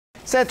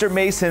Center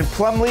Mason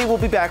Plumlee will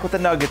be back with the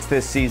Nuggets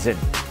this season.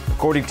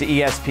 According to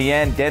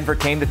ESPN, Denver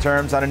came to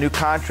terms on a new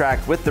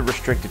contract with the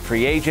restricted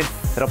free agent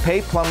that'll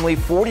pay Plumlee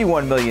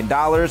 $41 million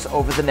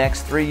over the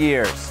next 3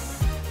 years.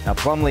 Now,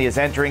 Plumlee is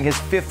entering his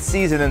 5th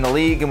season in the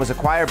league and was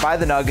acquired by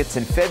the Nuggets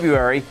in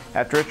February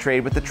after a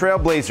trade with the Trail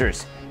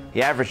Blazers.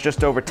 He averaged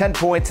just over 10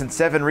 points and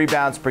 7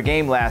 rebounds per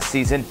game last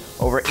season,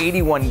 over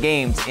 81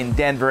 games in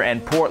Denver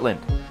and Portland.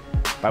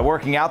 By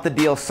working out the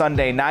deal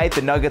Sunday night,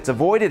 the Nuggets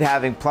avoided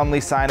having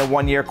Plumlee sign a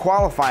 1-year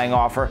qualifying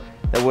offer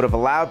that would have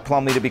allowed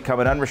Plumlee to become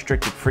an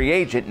unrestricted free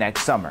agent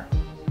next summer.